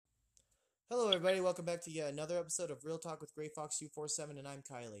Hello, everybody. Welcome back to yet another episode of Real Talk with Gray Fox 247, and I'm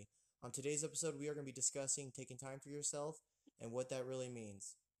Kylie. On today's episode, we are going to be discussing taking time for yourself and what that really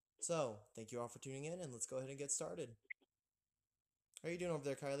means. So, thank you all for tuning in, and let's go ahead and get started. How are you doing over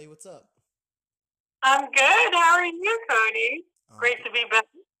there, Kylie? What's up? I'm good. How are you, Cody? I'm Great good. to be back.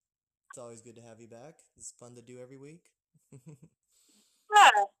 It's always good to have you back. It's fun to do every week. Yeah.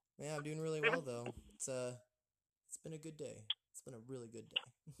 Yeah, I'm doing really well though. It's been a good day. It's been a really good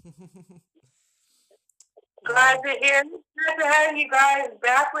day. Glad um, to hear. Glad to have you guys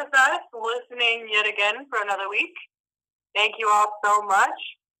back with us, listening yet again for another week. Thank you all so much.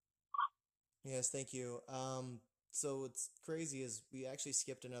 yes, thank you. So what's crazy is we actually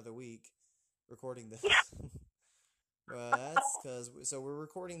skipped another week recording this. That's because we're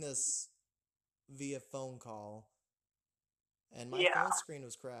recording this via phone call, and my Yeah. phone screen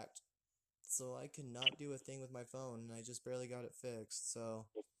was cracked, so I could not do a thing with my phone, and I just barely got it fixed. So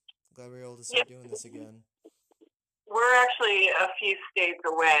I'm glad we were able to Yeah. start doing this again. We're actually a few states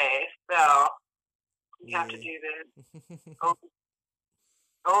away, so we have to Yeah. do this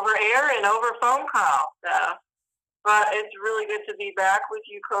over air and over phone call. So, but it's really good to be back with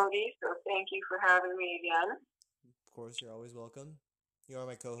you, Cody. So thank you for having me again. Of course, you're always welcome. You are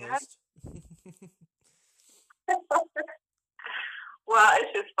my Yeah. co-host. Well,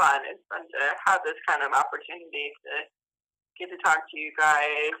 it's just fun. It's fun to have this kind of opportunity to get to talk to you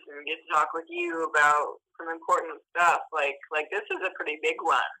guys and get to talk with you about some important stuff. Like this is a pretty big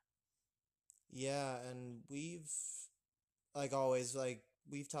one. Yeah, and like always,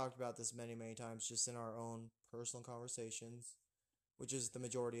 we've talked about this many, many times just in our own personal conversations, which is the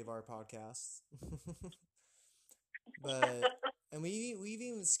majority of our podcasts. But and we've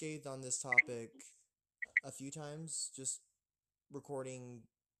even scathed on this topic a few times, just recording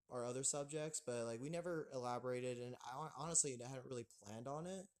our other subjects, but like we never elaborated, and honestly, I hadn't really planned on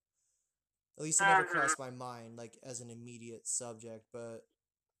it. At least it never Mm-hmm. crossed my mind like as an immediate subject. But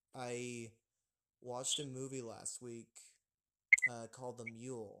I watched a movie last week called The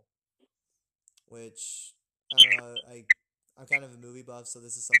Mule, which I don't know. I'm kind of a movie buff, so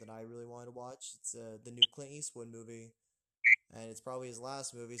this is something I really wanted to watch. It's the new Clint Eastwood movie, and it's probably his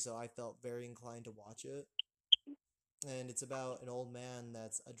last movie, so I felt very inclined to watch it. And it's about an old man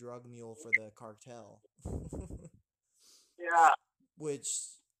that's a drug mule for the cartel. Yeah. Which,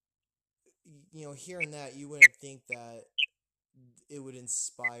 hearing that, you wouldn't think that it would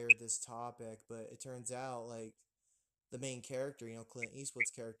inspire this topic, but it turns out, like, the main character, Clint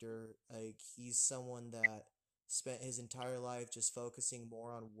Eastwood's character, like, he's someone that spent his entire life just focusing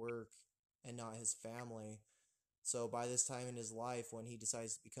more on work and not his family. So by this time in his life, when he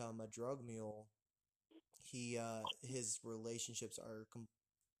decides to become a drug mule, his relationships are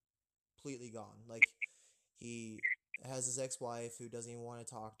completely gone. Like, he has his ex-wife who doesn't even want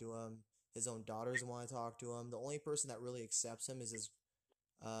to talk to him. His own daughter doesn't want to talk to him. The only person that really accepts him is his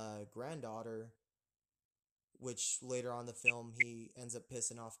granddaughter, which later on in the film he ends up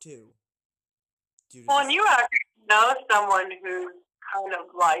pissing off too, due to Well, and this. you actually know someone who's kind of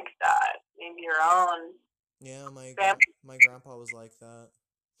like that in your own Yeah, family. my grandpa was like that.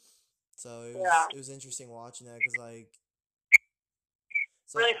 So Yeah. it was interesting watching that because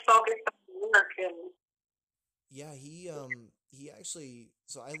so Really focused on work and yeah, he actually,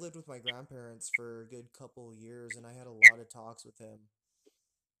 so I lived with my grandparents for a good couple years, and I had a lot of talks with him.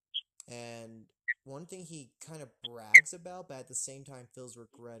 And one thing he kind of brags about, but at the same time feels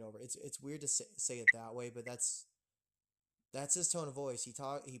regret over. It's weird to say it that way, but that's his tone of voice.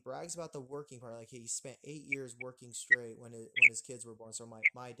 He brags about the working part. Like, he spent 8 years working straight when his kids were born. So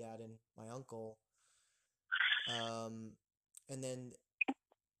my dad and my uncle, um, and then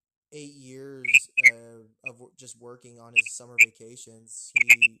 8 years of just working on his summer vacations.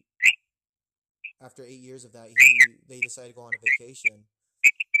 He After 8 years of that, he they decided to go on a vacation,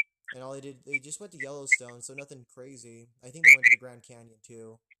 and all they just went to Yellowstone, so nothing crazy. I think they went to the Grand Canyon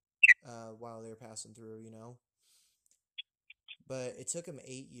too, while they were passing through, But it took him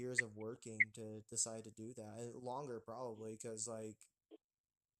 8 years of working to decide to do that. Longer probably, because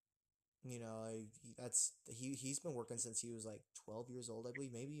he's been working since he was like 12 years old, I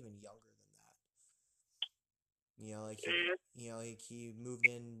believe, maybe even younger than that. He moved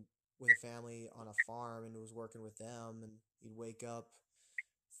in with a family on a farm and was working with them, and he'd wake up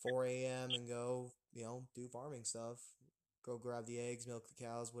 4 a.m. and go, do farming stuff. Go grab the eggs, milk the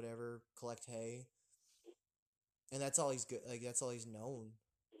cows, whatever, collect hay. And that's all he's good. Like, that's all he's known.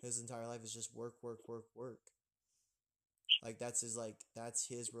 His entire life is just work, work, work, work. That's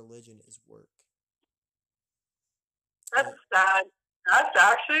his religion is work. that's And sad. That's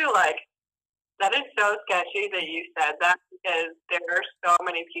actually like That is so sketchy that you said that because there are so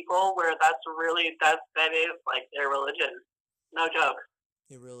many people where that is like their religion. No joke.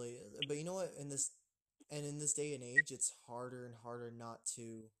 It really is. But you know what? In this day and age, it's harder and harder not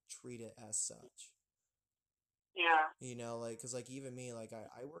to treat it as such. Yeah. You know, like, cause like even me, like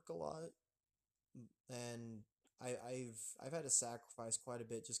I work a lot, and I've had to sacrifice quite a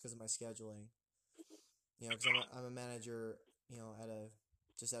bit just because of my scheduling. You know, because I'm a manager, you know,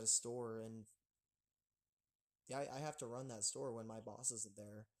 just at a store, and yeah, I have to run that store when my boss isn't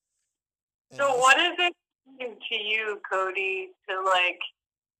there. And So what is it to you, Cody, to like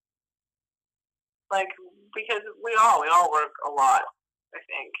because we all work a lot, I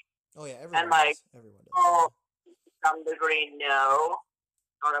think, oh yeah, and like everyone does, all yeah. to some degree know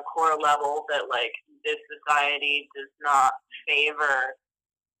on a core level that like this society does not favor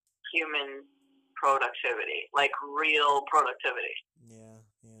human productivity, like real productivity, Yeah,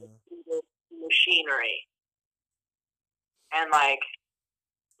 yeah. machinery, and like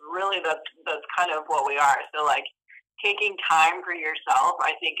really that's kind of what we are. So like taking time for yourself,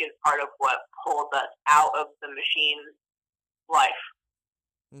 I think, is part of what pulls us out of the machine life,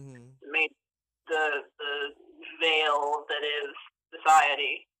 Mm-hmm. made the veil that is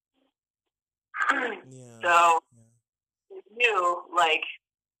society. Yeah, So yeah. you like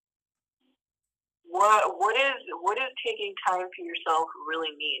what is taking time for yourself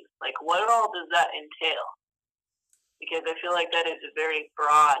really mean? Like what all does that entail? Because I feel like that is a very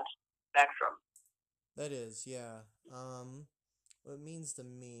broad spectrum. That is, yeah. What it means to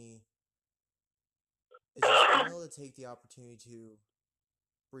me is just being able to take the opportunity to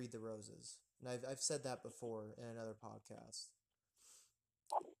breathe the roses. And I've said that before in another podcast.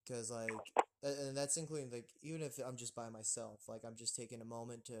 Because, like, and that's including, like, even if I'm just by myself, like, I'm just taking a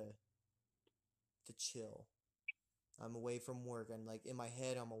moment to chill. I'm away from work, and, like, in my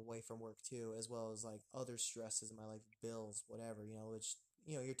head, I'm away from work too, as well as, like, other stresses in my life, bills, whatever, you know, which,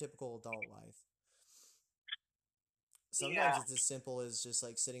 you know, your typical adult life. Sometimes Yeah. it's as simple as just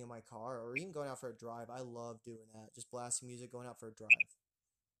like sitting in my car or even going out for a drive. I love doing that. Just blasting music, going out for a drive,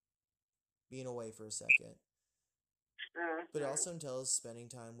 being away for a second. But it Mm-hmm. also entails spending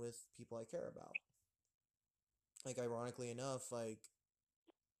time with people I care about. Like, ironically enough, like,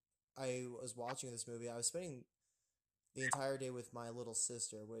 I was watching this movie. I was spending the entire day with my little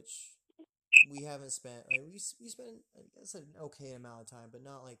sister, which we haven't spent. Like, we spent, I guess, an okay amount of time, but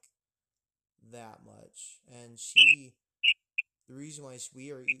not like that much. And the reason why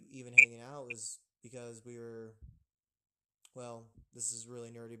we are even hanging out was because we were, well, this is really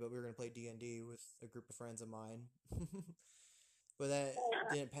nerdy, but we were gonna play D&D with a group of friends of mine. But that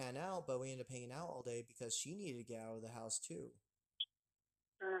didn't pan out. But we ended up hanging out all day because she needed to get out of the house too.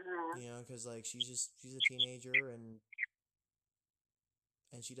 Mm-hmm. You know, because like she's a teenager, and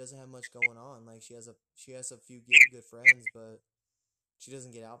she doesn't have much going on. Like, she has a few good friends, but she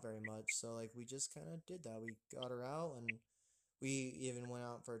doesn't get out very much. So like we just kind of did that. We got her out, and we even went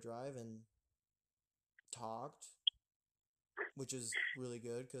out for a drive and talked, which is really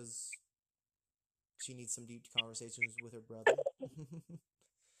good because she needs some deep conversations with her brother.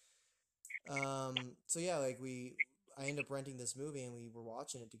 So yeah, like I ended up renting this movie and we were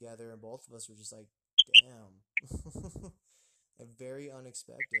watching it together, and both of us were just like, damn. Very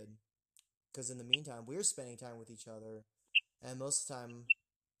unexpected. Because in the meantime, we're spending time with each other, and most of the time,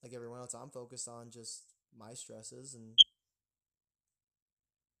 like everyone else, I'm focused on just my stresses, and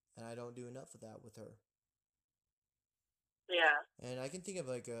I don't do enough of that with her. Yeah. And I can think of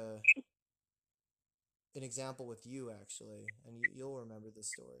like an example with you actually, and you'll remember this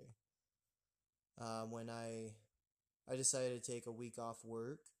story. When I decided to take a week off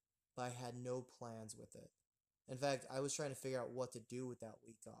work, but I had no plans with it. In fact, I was trying to figure out what to do with that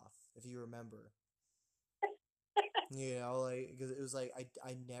week off, if you remember. You know, like, because it was like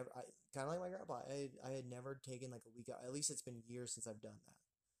I never, kind of like my grandpa, I had never taken like a week off. At least it's been years since I've done that,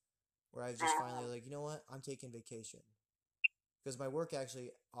 where I've just finally Mm-hmm. like, you know what, I'm taking vacation because my work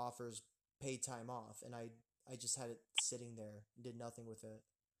actually offers paid time off, and I just had it sitting there and did nothing with it.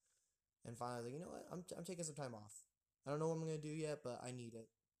 And finally, like, you know what, I'm taking some time off. I don't know what I'm gonna do yet, but I need it.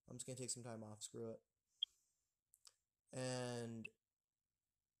 I'm just gonna take some time off. Screw it. And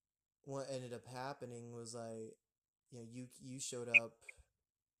what ended up happening was like, you know, you showed up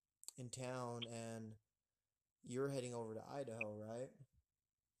in town, and you're heading over to Idaho, right?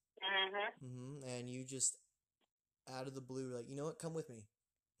 Mm-hmm. And you just out of the blue, like, you know what, come with me.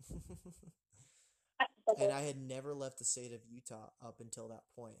 And I had never left the state of Utah up until that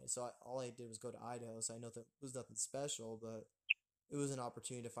point. So all I did was go to Idaho. So I know that it was nothing special, but it was an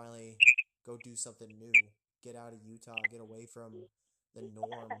opportunity to finally go do something new, get out of Utah, get away from the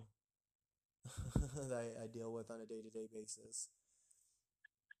norm. that I deal with on a day-to-day basis.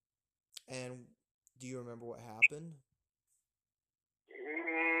 And do you remember what happened?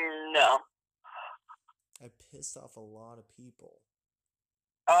 No. I pissed off a lot of people.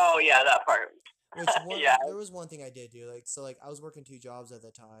 Oh yeah, that part. Which one Yeah. there was one thing I did do, like so like I was working two jobs at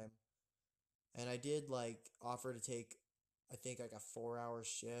the time, and I did like offer to take I think like a 4 hour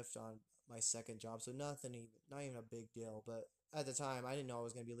shift on my second job, so nothing even not even a big deal. But at the time I didn't know I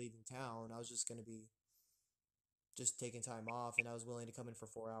was gonna be leaving town. I was just gonna be just taking time off, and I was willing to come in for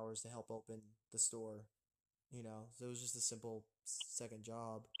 4 hours to help open the store, you know. So it was just a simple second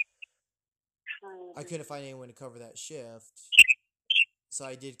job. I couldn't find anyone to cover that shift, so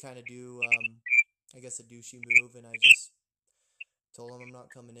I did kind of do I guess a douchey move, and I just told them I'm not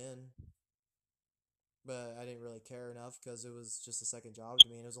coming in. But I didn't really care enough because it was just a second job to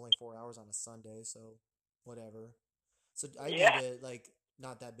me, and it was only 4 hours on a Sunday, so whatever. So I Yeah. deemed it like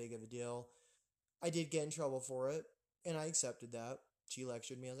not that big of a deal. I did get in trouble for it, and I accepted that. She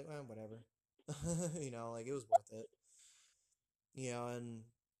lectured me. I was like, whatever. Like it was worth it. And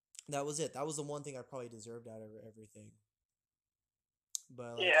that was it. That was the one thing I probably deserved out of everything.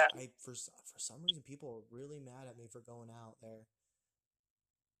 But like Yeah. I for some reason people were really mad at me for going out there.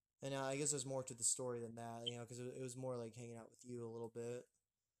 And I guess there's more to the story than that, because it was more like hanging out with you a little bit.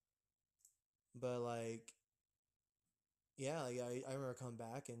 But like, yeah, like I remember coming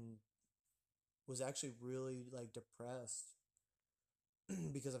back and was actually really like depressed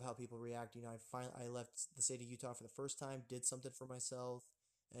because of how people react. I left the state of Utah for the first time, did something for myself,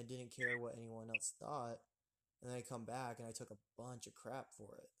 and I didn't care what anyone else thought. And then I come back and I took a bunch of crap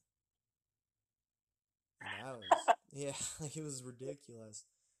for it. And that was, yeah, like it was ridiculous.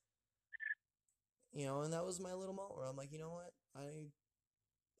 And that was my little moment where I'm like, you know what? I'm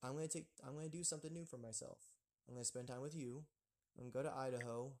gonna do something new for myself. I'm gonna spend time with you. I'm gonna go to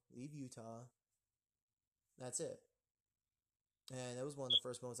Idaho, leave Utah. That's it. And that was one of the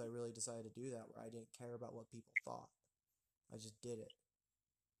first moments I really decided to do that, where I didn't care about what people thought. I just did it.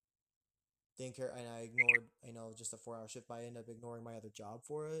 Didn't care, and I ignored, just a 4 hour shift, but I ended up ignoring my other job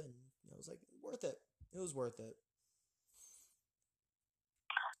for it, and it was like worth it. It was worth it.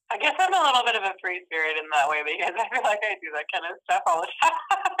 I guess I'm a little bit of a free spirit in that way because I feel like I do that kind of stuff all the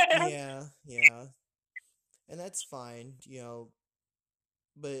time. Yeah, yeah, and that's fine,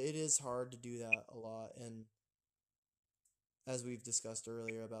 but it is hard to do that a lot, and as we've discussed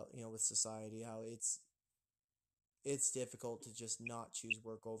earlier about with society, how it's difficult to just not choose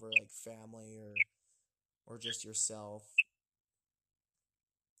work over like family or just yourself.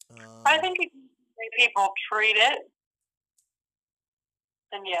 I Um, think if people treat it,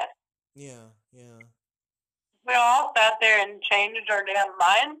 then yes. yeah, yeah, We all sat there and changed our damn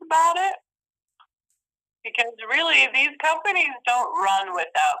minds about it because really these companies don't run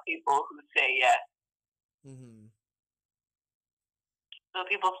without people who say yes. mm-hmm. So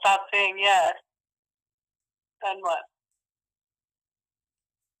people stop saying yes, then what?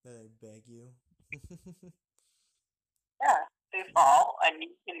 They beg you. Yeah, they fall and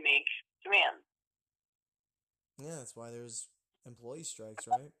you can make demands. Yeah, that's why there's employee strikes,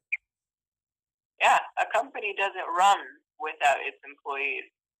 right? Yeah, a company doesn't run without its employees.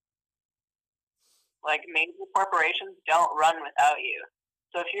 Like major corporations don't run without you.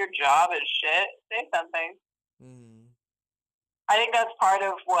 So if your job is shit, say something. Mm-hmm. I think that's part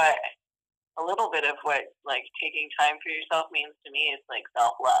of what a little bit of what like taking time for yourself means to me is like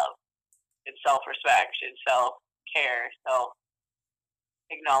self love. It's self respect, it's self care, self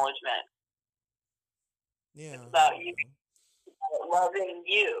acknowledgement. Yeah, It's about you yeah. loving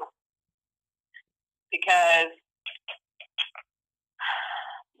you because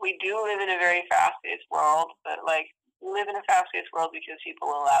we do live in a very fast paced world, but like we live in a fast paced world because people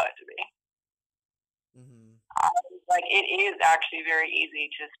allow it to be. Mm-hmm. Like it is actually very easy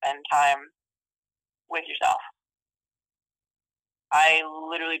to spend time with yourself. I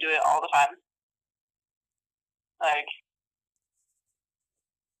literally do it all the time. Like,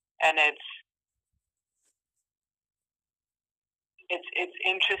 and it's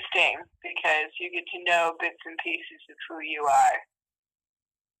interesting because you get to know bits and pieces of who you are,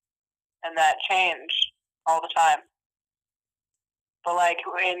 and that change all the time. But like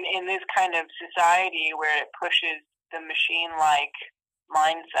in this kind of society where it pushes the machine like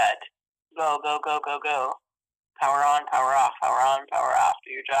mindset, go go go go go, power on, power off, power on, power off,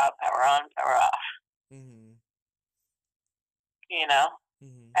 do your job, power on, power off. Mm-hmm. You know,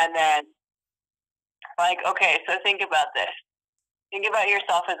 Mm-hmm. and then like okay, so think about this. Think about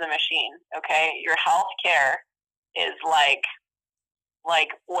yourself as a machine. Okay, your health care is like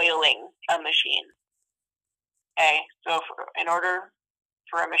oiling a machine. Okay, so in order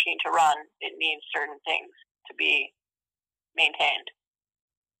for a machine to run, it needs certain things to be maintained.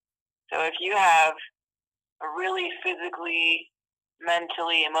 So if you have a really physically,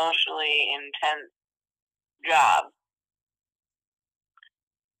 mentally, emotionally intense job,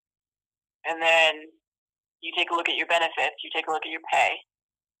 and then you take a look at your benefits, you take a look at your pay,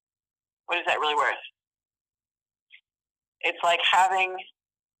 what is that really worth? It's like having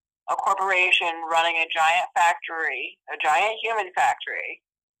a corporation running a giant factory, a giant human factory,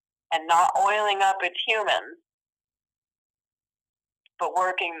 and not oiling up its humans, but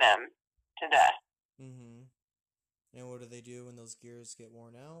working them to death. Mm-hmm. And what do they do when those gears get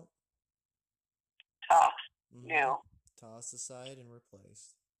worn out? Toss, Mm-hmm. new, Tossed aside and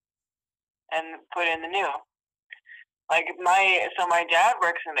replaced. and put in the new. Like my dad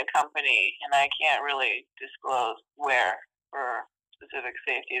works in a company, and I can't really disclose where for specific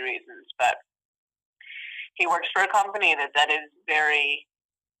safety reasons, but he works for a company that is very,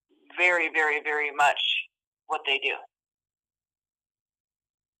 very, very, very much what they do.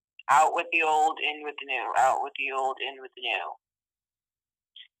 Out with the old, in with the new. Out with the old, in with the new.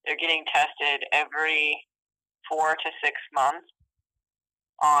 They're getting tested every 4 to 6 months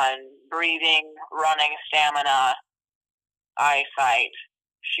on breathing, running stamina, eyesight,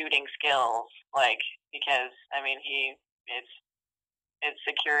 shooting skills. Like, because I mean, it's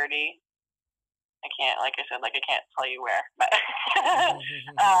security. I can't, like I said, like I can't tell you where, but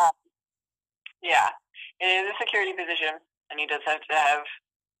yeah, it is a security position, and he does have to have,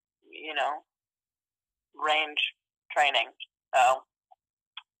 range training. So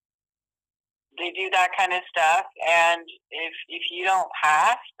they do that kind of stuff, and if you don't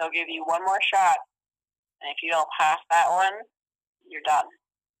pass, they'll give you one more shot, and if you don't pass that one, you're done.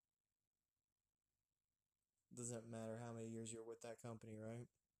 Doesn't matter how many years you're with that company, right?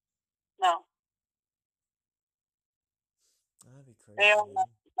 No. That'd be crazy. They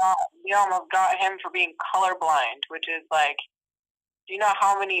almost got him for being colorblind, which is like, do you know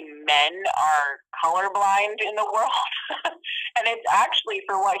how many men are colorblind in the world? And it's actually,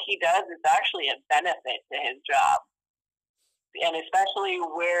 for what he does, it's actually a benefit to his job. And especially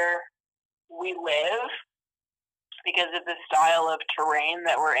where we live, because of the style of terrain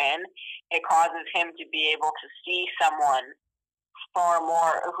that we're in, it causes him to be able to see someone far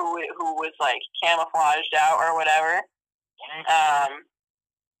more who was like camouflaged out or whatever.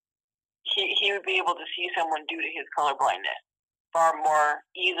 He would be able to see someone due to his colorblindness far more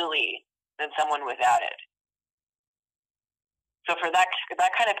easily than someone without it. So for that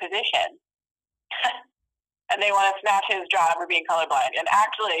kind of position, and they want to snatch his job for being colorblind, and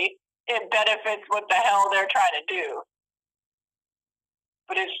actually it benefits what the hell they're trying to do.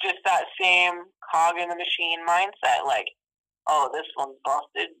 But it's just that same cog in the machine mindset, like, oh, this one's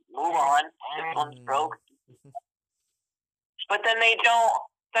busted, move on. This one's broke. But then they don't.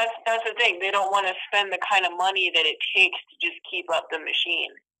 That's the thing. They don't want to spend the kind of money that it takes to just keep up the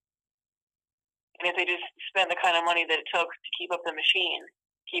machine. And if they just spend the kind of money that it took to keep up the machine,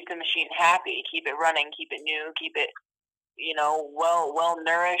 keep the machine happy, keep it running, keep it new, keep it, well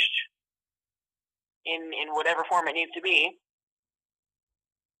nourished in whatever form it needs to be,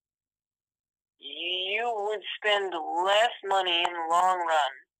 you would spend less money in the long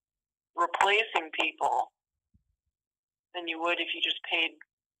run replacing people than you would if you just paid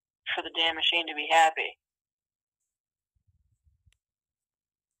for the damn machine to be happy.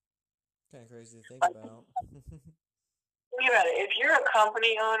 Kind of crazy to think about. Think about it. If you're a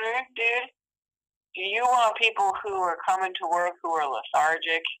company owner, dude, do you want people who are coming to work who are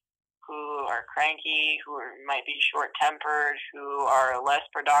lethargic, who are cranky, who might be short-tempered, who are less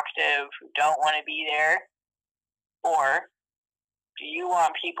productive, who don't want to be there? Or do you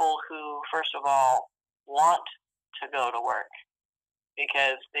want people who, first of all, want to go to work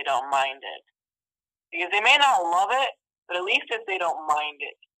because they don't mind it? Because they may not love it, but at least if they don't mind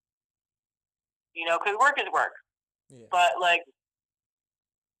it. Because work is work. Yeah. But, like,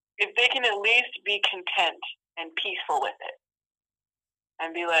 if they can at least be content and peaceful with it,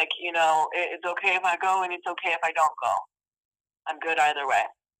 and be like, it's okay if I go and it's okay if I don't go. I'm good either way.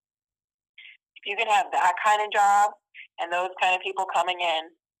 If you can have that kind of job and those kind of people coming in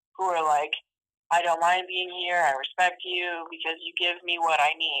who are like, I don't mind being here, I respect you because you give me what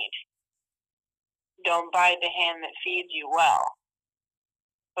I need. Don't bite the hand that feeds you well.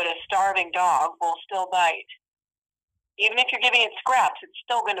 But a starving dog will still bite. Even if you're giving it scraps, it's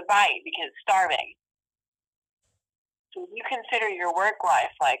still going to bite because it's starving. So you consider your work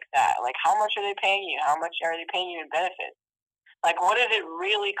life like that. Like, how much are they paying you? How much are they paying you in benefits? Like, what does it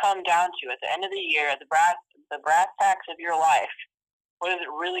really come down to at the end of the year, the brass tacks of your life? What does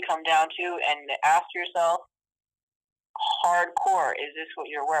it really come down to? And ask yourself hardcore. Is this what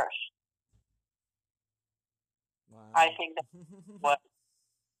you're worth? I Wow. think that's what.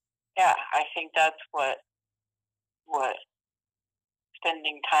 Yeah, I think that's what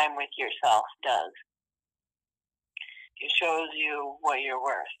spending time with yourself does. It shows you what you're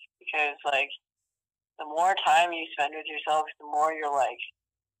worth because like the more time you spend with yourself, the more you're like,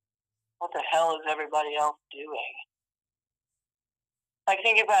 what the hell is everybody else doing? Like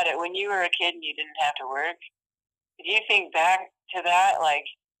think about it. When you were a kid and you didn't have to work, if you think back to that, like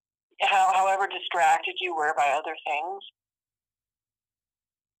however distracted you were by other things,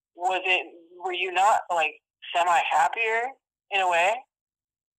 was it were you not like semi happier in a way?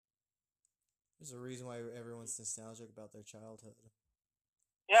 There's a reason why everyone's nostalgic about their childhood.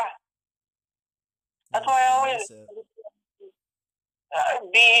 Yeah, They that's why I they always miss it.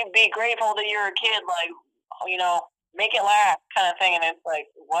 be grateful that you're a kid. Like make it last kind of thing. And it's like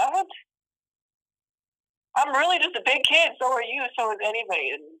what? I'm really just a big kid. So are you. So is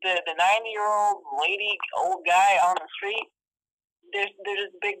anybody. The 90-year-old lady, old guy on the street. They're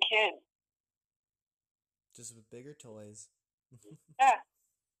just big kids. Just with bigger toys. Yeah,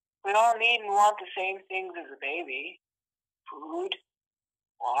 we all need and want the same things as a baby: food,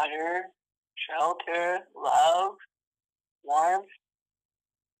 water, shelter, love, warmth.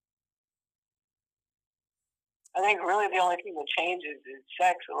 I think really the only thing that changes is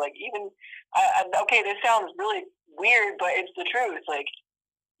sex. Like even, okay, this sounds really weird, but it's the truth. Like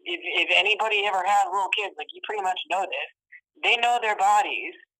if anybody ever had little kids, like you pretty much know this. They know their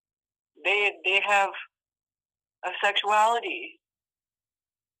bodies. They have a sexuality.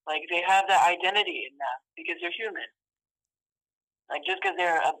 Like they have that identity in them because they're human. Like just because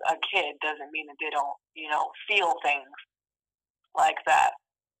they're a kid doesn't mean that they don't, feel things like that.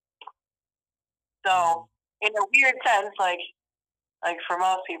 Hmm. So in a weird sense, like for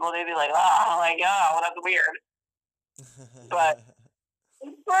most people, they'd be like, oh my god, well, that's weird. But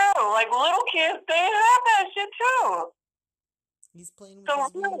it's true. Like little kids, they have that shit too. He's playing with So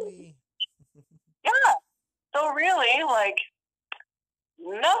his really, wee yeah. So really, like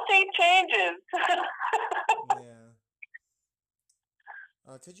nothing changes. wee. Yeah.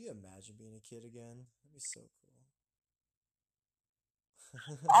 Could you imagine being a kid again? That'd be so cool.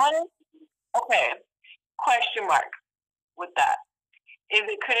 Honest. Okay. Question mark with that. Is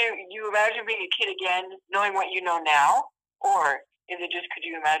it could you imagine being a kid again, knowing what you know now, or is it just could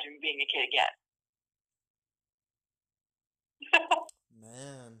you imagine being a kid again?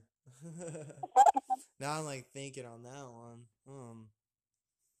 Man. Now I'm like thinking on that one.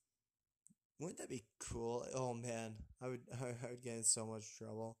 Wouldn't that be cool? Oh man, I would get in so much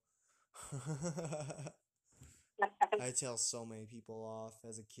trouble. I tell so many people off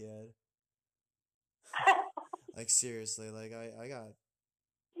as a kid. Like seriously, like Yeah.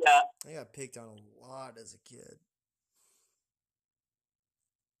 I got picked on a lot as a kid.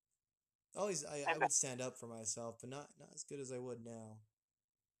 Always I would stand up for myself, but not as good as I would now.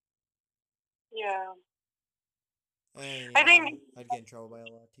 Yeah. And I think I'd get in trouble by a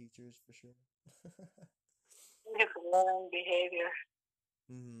lot of teachers for sure. it's learned behavior.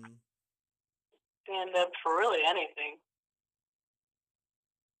 Hmm. Stand up for really anything.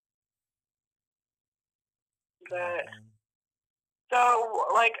 Oh But man. so,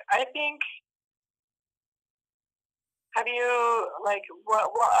 like, I think, have you like what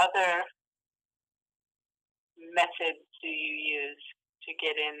other methods do you use to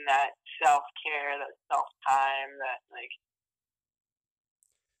get in that self care, that self time, that like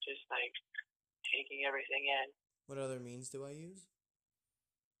just like taking everything in? What other means do I use?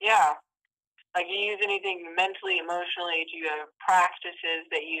 Yeah. Like, do you use anything mentally, emotionally? Do you have practices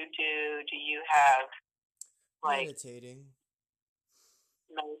that you do? Do you have like Meditating.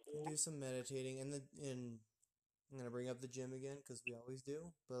 I medicine? do some meditating, and I'm gonna bring up the gym again because we always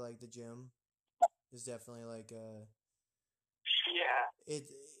do. But like the gym is definitely like Yeah. it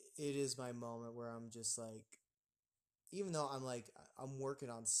it is my moment where I'm just like, even though I'm working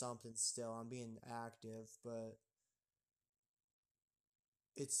on something still, I'm being active, but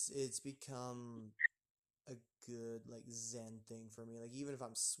it's become a good like zen thing for me. Like even if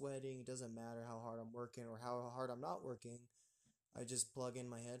I'm sweating, it doesn't matter how hard I'm working or how hard I'm not working. I just plug in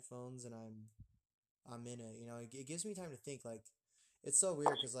my headphones and I'm in it. It gives me time to think. Like it's so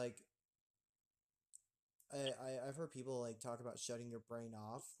weird because like I've heard people like talk about shutting your brain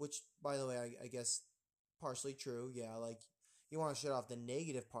off, which by the way I guess partially true. Yeah, like you want to shut off the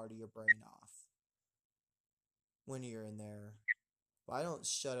negative part of your brain off when you're in there. But I don't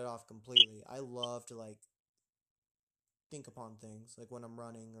shut it off completely. I love to like think upon things like when I'm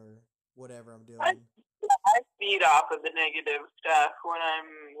running or whatever I'm I, doing. I feed off of the negative stuff when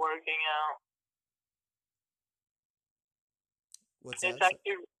I'm working out. What's It's that? So,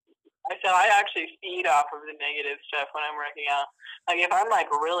 actually, I said I actually feed off of the negative stuff when I'm working out. Like if I'm like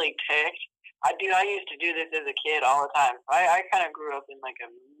really ticked, I used to do this as a kid all the time. I kind of grew up in like a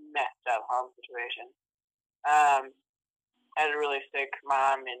messed up home situation. Um, I had a really sick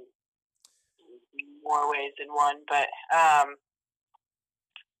mom in more ways than one, but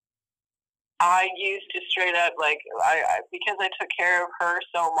I used to straight up like because I took care of her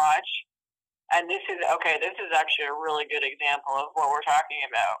so much, and this is okay. This is actually a really good example of what we're talking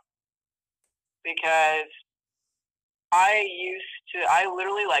about because I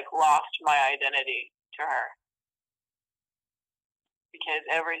literally like lost my identity to her because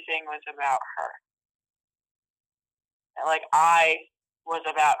everything was about her. And, like I was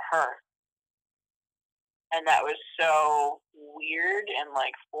about her, and that was so weird and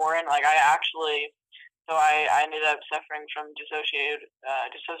like foreign. Like I ended up suffering from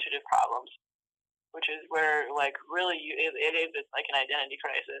dissociative problems, which is where like really it is it's like an identity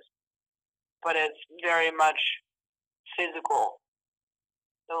crisis, but it's very much physical.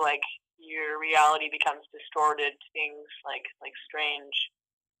 So like your reality becomes distorted. Things like strange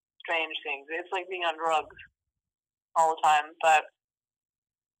things. It's like being on drugs all the time. But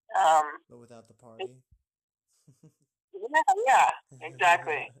um, but without the party. yeah, yeah,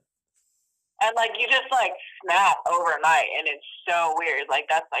 exactly. And like you just like snap overnight, and it's so weird. Like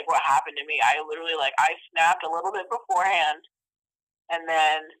that's like what happened to me. I literally like I snapped a little bit beforehand, and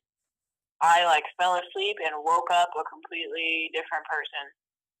then I like fell asleep and woke up a completely different person.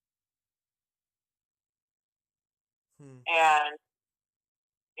 Hmm. And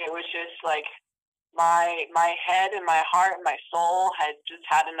it was just like my head and my heart and my soul had just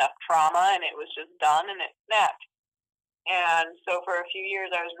had enough trauma, and it was just done, and it snapped. And so for a few years,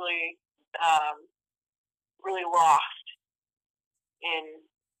 I was really lost in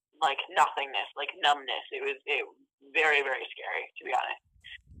like nothingness, like numbness. It very very scary to be honest.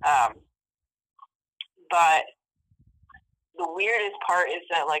 Um, but the weirdest part is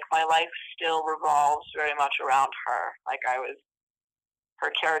that like my life still revolves very much around her. Like I was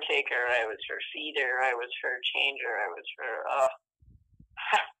her caretaker, I was her feeder, I was her changer, I was her.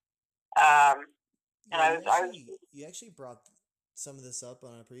 And Yeah, I was you actually brought some of this up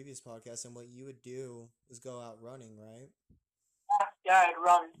on a previous podcast, and what you would do is go out running, right? yeah, I'd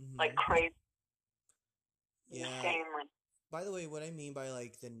run like Mm-hmm. crazy, Yeah. insanely. By the way, what I mean by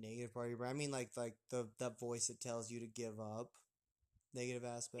like the negative party, I mean like the that voice that tells you to give up, negative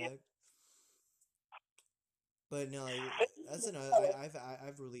Yeah. aspect. But no, like, that's another.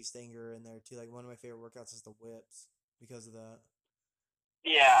 I've released anger in there too. Like one of my favorite workouts is the whips because of that.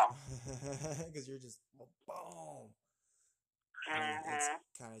 Yeah. Because you're just boom, and it's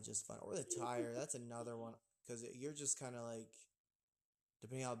Mm-hmm. kind of just fun. Or the tire, that's another one because you're just kind of like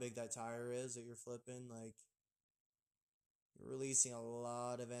depending how big that tire is that you're flipping, like you're releasing a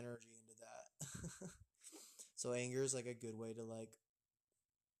lot of energy into that. So anger is like a good way to like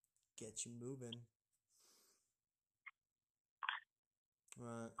get you moving.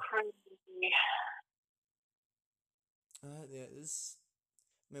 Right. Crazy. Yeah, this.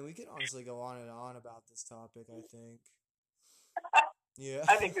 I mean, we could honestly go on and on about this topic. I think. Yeah.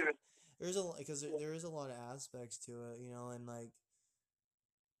 I think it was. There's a because there is a lot of aspects to it, and like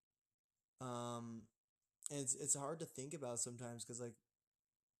um, and it's hard to think about sometimes because like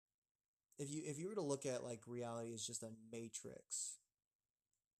if you were to look at like reality as just a matrix,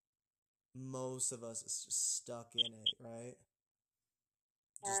 most of us is just stuck in it, right?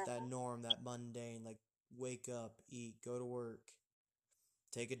 Just that Mm-hmm. norm, that mundane, like wake up, eat, go to work,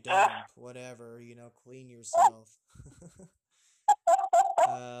 take a Uh, dump, whatever, clean yourself.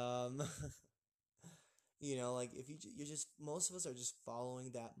 um, like if you're just most of us are just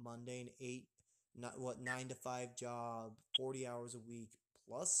following that mundane eight, not what 9 to 5 job, 40 hours a week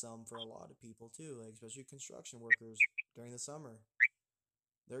plus some for a lot of people too, like especially construction workers during the summer.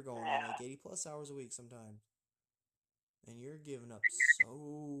 They're going in like yeah. 80 plus hours a week sometimes, and you're giving up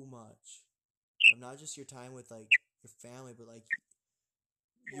so much of not just your time with like your family, but like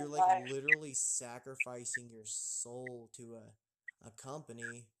you're like Life. literally sacrificing your soul to a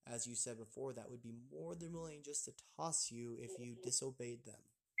company, as you said before, that would be more than willing just to toss you if you disobeyed them.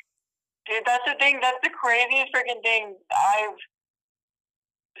 Dude, that's the thing. That's the craziest freaking thing I've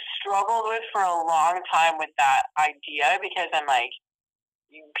struggled with for a long time with that idea because I'm like,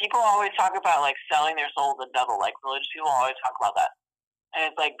 people always talk about like selling their soul to the devil. Like religious people always talk about that. And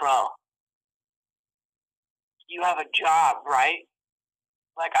it's like, bro, you have a job, right?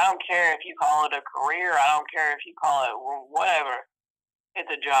 Like, I don't care if you call it a career. I don't care if you call it whatever. It's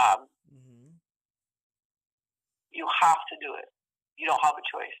a job. Mm-hmm. You have to do it. You don't have a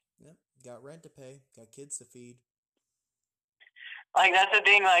choice. Yep. Got rent to pay, got kids to feed. Like that's the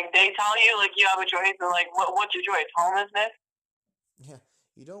thing. Like they tell you, like you have a choice, and like what's your choice? Homelessness, Yeah,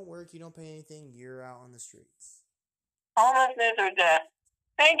 you don't work, you don't pay anything, you're out on the streets. homelessness, or death.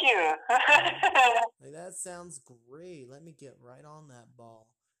 Thank you. Hmm. Like that sounds great. Let me get right on that ball.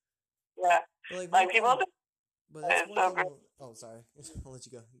 Yeah, But like one like people thing, think but that's it's one so thing. great. Oh, sorry. I'll let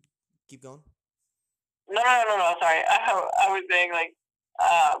you go. Keep going. No. Sorry, I was saying like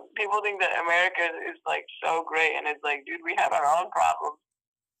people think that America is like so great, and it's like, dude, we have our own problems.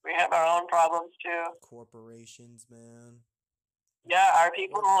 We have our own problems too. Corporations, man. Yeah, our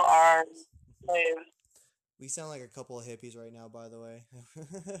people are Corporations. slaves. We sound like a couple of hippies right now, by the way.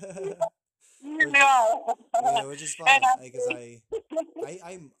 which, No. yeah, which is fine. And Because actually,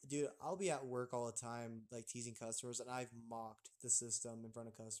 dude, I'll be at work all the time, like teasing customers, and I've mocked the system in front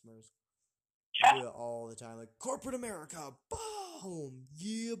of customers. I yeah, do it all the time, like corporate America, boom,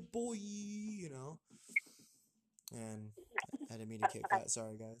 yeah, boy, you know. And I didn't mean to kick that.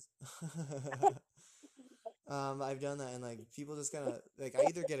 Sorry, guys. I've done that, and like people just kind of like I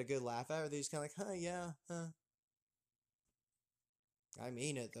either get a good laugh at, it, or they just kind of like, huh, yeah, huh. I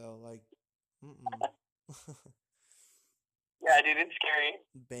mean it though, like, mm-mm. yeah, dude, it's scary.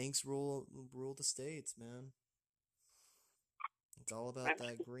 Banks rule the states, man. It's all about It's,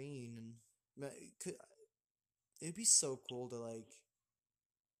 that green, and man, it'd be so cool to like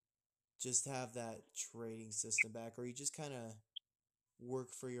just have that trading system back, or you just kind of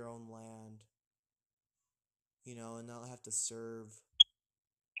work for your own land, and not have to serve.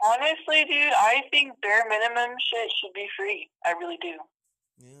 honestly, dude, I think bare minimum shit should be free. I really do.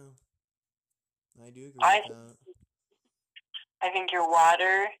 Yeah, I do agree I with that. I think your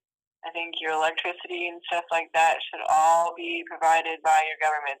water, I think your electricity and stuff like that should all be provided by your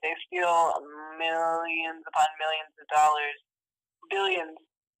government. They steal millions upon millions of dollars, billions,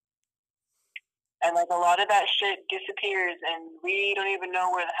 and like a lot of that shit disappears, and we don't even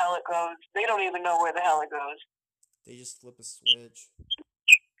know where the hell it goes. They don't even know where the hell it goes. They just flip a switch.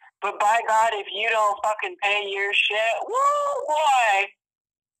 But by God, if you don't fucking pay your shit, woo boy,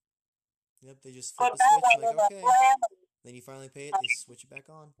 Yep, they just flip put a that switch. one Like, in the okay, plan. then you finally pay it. They switch it back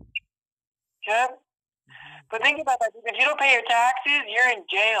on. Yep. But think about that. If you don't pay your taxes, you're in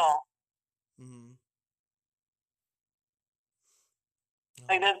jail. Mm-hmm.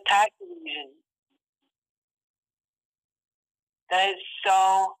 Like Oh, that's tax evasion. That is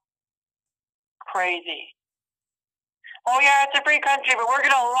so crazy. Oh yeah, it's a free country, but we're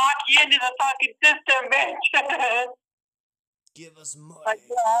gonna lock you into the fucking system, bitch. give us Like, money.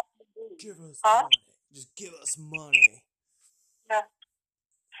 yeah. Give us Huh? money. Just give us money. Yeah.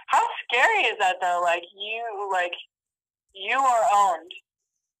 How scary is that though? Like you are owned.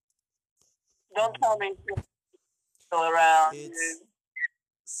 Don't tell Mm-hmm. me you're still around, It's dude.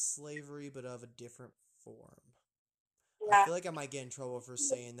 slavery, but of a different form. I Yeah. feel like I might get in trouble for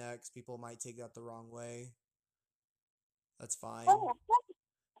saying that because people might take that the wrong way. That's fine. Oh,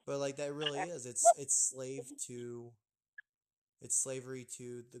 But like that really is. It's slavery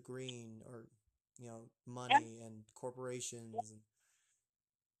to the green, or yeah. money and corporations,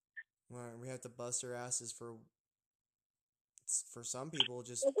 and we have to bust our asses for some people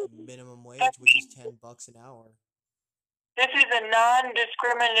just minimum wage, which is $10 an hour. This is a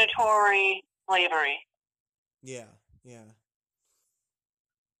non-discriminatory slavery. Yeah, yeah.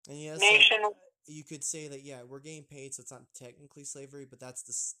 And yes, like Nation. you could say that, yeah, we're getting paid, so it's not technically slavery, but that's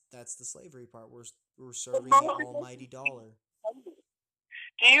the slavery part. We're serving the almighty dollar.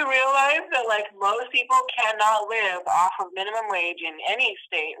 Do you realize that like most people cannot live off of minimum wage in any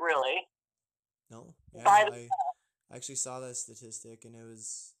state, really? No, yeah, By the I actually saw that statistic, and it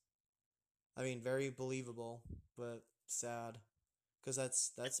was, I mean, very believable, but sad, because that's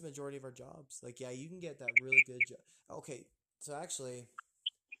the majority of our jobs. Like, yeah, you can get that really good job. Okay, so actually,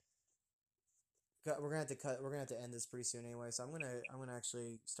 we're gonna have to cut. We're gonna have to end this pretty soon anyway. So I'm gonna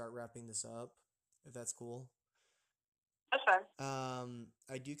actually start wrapping this up, if that's cool. that's fine.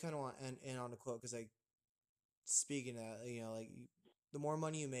 I do kind of want to end on a quote, because like speaking of that, like the more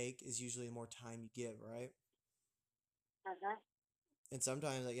money you make is usually the more time you give, right? Mm-hmm. And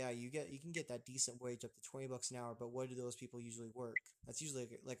sometimes, like, yeah, you can get that decent wage up to $20 an hour, but what do those people usually work? That's usually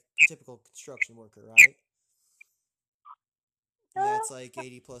like a typical construction worker, right? And that's like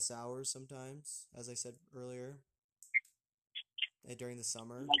 80 plus hours sometimes, as I said earlier, during the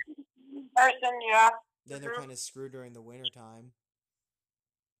summer. Person, yeah. Then they're Mm-hmm. kind of screwed during the winter time,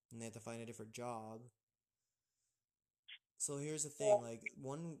 and they have to find a different job. So here's the thing, like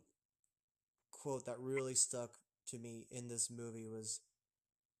one quote that really stuck to me in this movie was,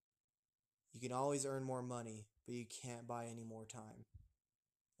 you can always earn more money, but you can't buy any more time.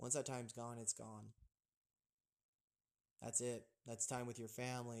 Once that time's gone, it's gone. That's it. That's time with your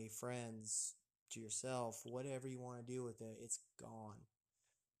family, friends, to yourself, whatever you want to do with it, it's gone.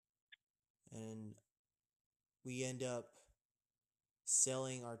 And we end up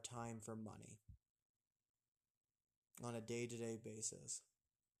selling our time for money on a day-to-day basis.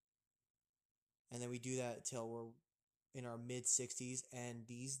 And then we do that till we're in our mid 60s, and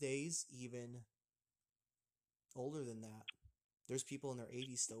these days even older than that. There's people in their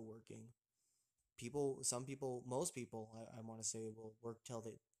 80s still working. Some people, most people, I want to say, will work till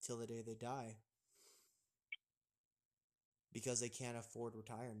the day they die because they can't afford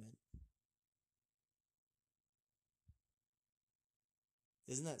retirement.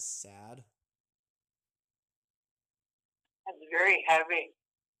 Isn't that sad? That's very heavy.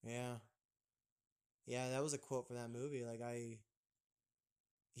 Yeah. Yeah, that was a quote from that movie.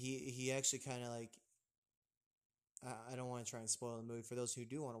 He actually kind of like, I don't want to try and spoil the movie for those who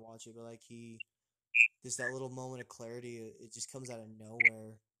do want to watch it, but like just that little moment of clarity, it just comes out of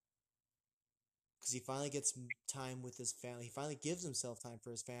nowhere because he finally gets time with his family. He finally gives himself time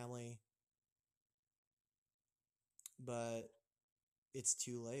for his family, but it's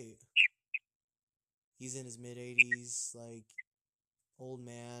too late. He's in his mid 80s, like old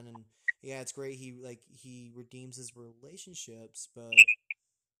man, and yeah, it's great. He redeems his relationships,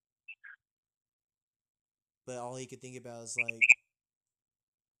 but all he could think about is like,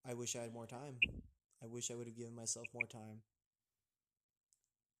 I wish I had more time. I wish I would have given myself more time.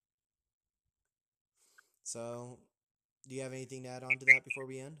 So, do you have anything to add on to that before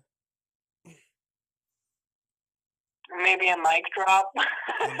we end? Maybe a mic drop.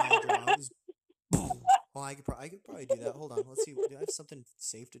 A mic drop. Well, I could probably do that. Hold on. Let's see. Do I have something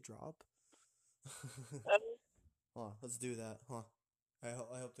safe to drop? Hold on. Let's do that. Huh. I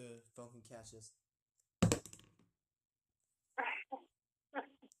hope the phone can catch this.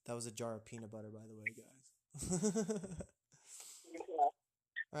 That was a jar of peanut butter, by the way, guys.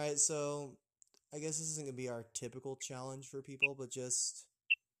 All right, so I guess this isn't gonna be our typical challenge for people, but I just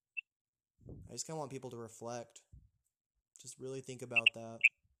kind of want people to reflect. Just really think about that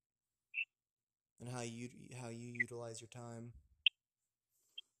and how you utilize your time,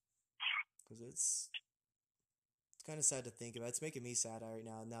 because it's kind of sad to think about. It's making me sad right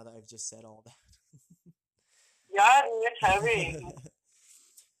now. Now that I've just said all Yeah, it's heavy. that.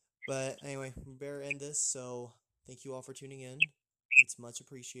 But anyway, we better end this. So thank you all for tuning in. It's much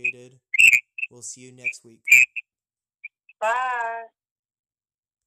appreciated. We'll see you next week. Bye.